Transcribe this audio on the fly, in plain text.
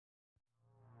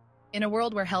In a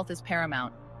world where health is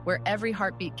paramount, where every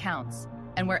heartbeat counts,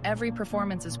 and where every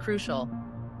performance is crucial,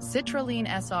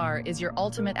 Citrulline-SR is your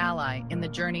ultimate ally in the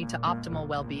journey to optimal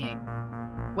well-being.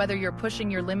 Whether you're pushing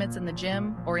your limits in the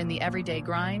gym or in the everyday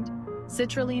grind,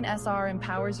 Citrulline-SR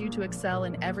empowers you to excel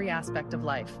in every aspect of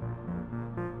life.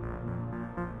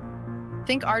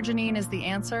 Think arginine is the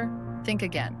answer? Think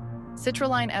again.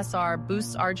 Citrulline-SR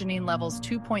boosts arginine levels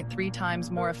 2.3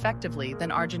 times more effectively than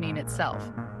arginine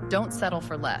itself. Don't settle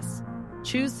for less.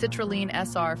 Choose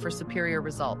Citrulline-SR for superior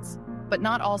results. But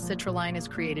not all citrulline is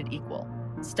created equal.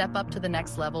 Step up to the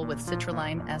next level with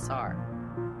Citrulline-SR.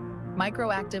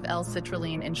 MicroActive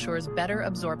L-Citrulline ensures better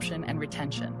absorption and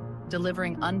retention,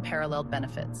 delivering unparalleled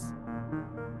benefits.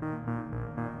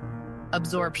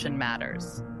 Absorption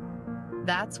matters.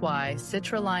 That's why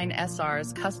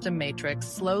Citrulline-SR's custom matrix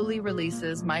slowly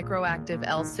releases MicroActive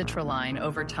L-Citrulline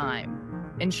over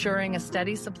time, ensuring a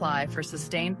steady supply for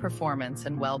sustained performance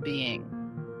and well-being.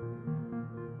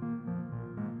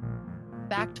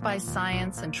 Backed by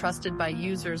science and trusted by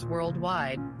users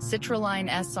worldwide,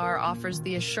 Citrulline-SR offers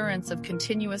the assurance of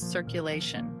continuous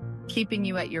circulation, keeping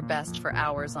you at your best for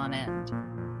hours on end.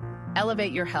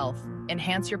 Elevate your health,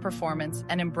 enhance your performance,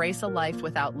 and embrace a life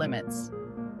without limits.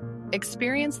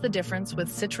 Experience the difference with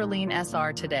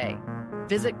Citrulline-SR today.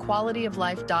 Visit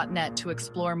qualityoflife.net to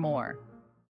explore more.